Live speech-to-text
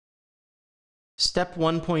Step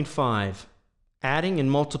 1.5. Adding and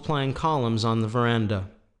multiplying columns on the veranda.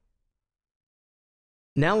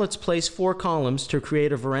 Now let's place 4 columns to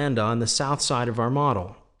create a veranda on the south side of our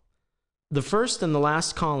model. The first and the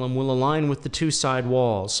last column will align with the 2 side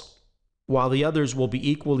walls, while the others will be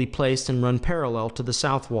equally placed and run parallel to the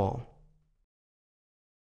south wall.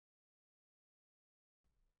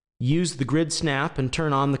 Use the grid snap and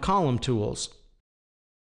turn on the column tools.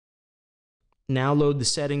 Now load the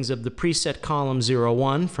settings of the preset column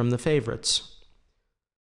 01 from the favorites.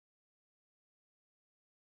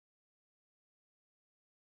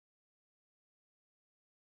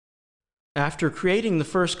 After creating the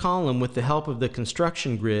first column with the help of the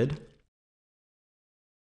construction grid,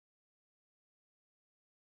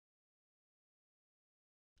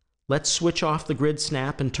 let's switch off the grid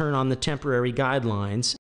snap and turn on the temporary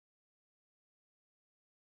guidelines,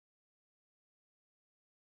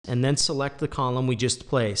 and then select the column we just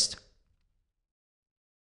placed.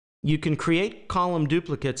 You can create column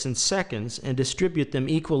duplicates in seconds and distribute them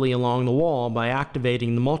equally along the wall by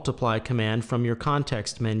activating the multiply command from your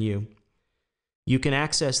context menu. You can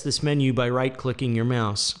access this menu by right-clicking your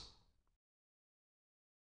mouse.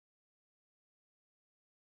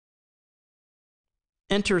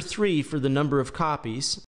 Enter 3 for the number of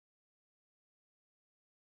copies.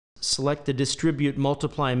 Select the Distribute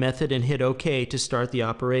Multiply method and hit OK to start the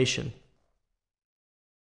operation.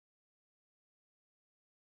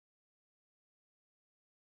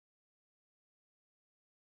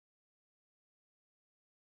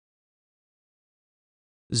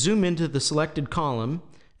 Zoom into the selected column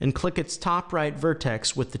and click its top right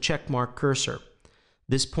vertex with the checkmark cursor.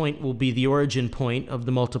 This point will be the origin point of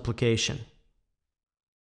the multiplication.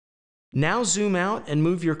 Now zoom out and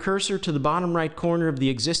move your cursor to the bottom right corner of the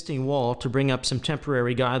existing wall to bring up some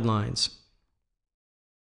temporary guidelines.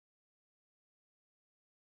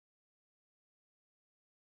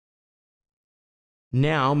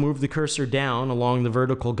 Now move the cursor down along the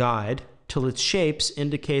vertical guide till its shapes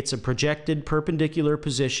indicates a projected perpendicular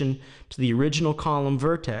position to the original column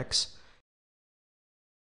vertex,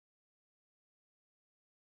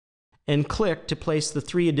 and click to place the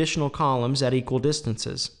 3 additional columns at equal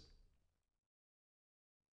distances.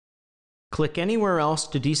 Click anywhere else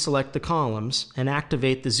to deselect the columns and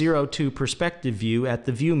activate the 0-2 perspective view at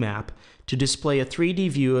the view map to display a 3D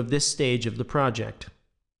view of this stage of the project.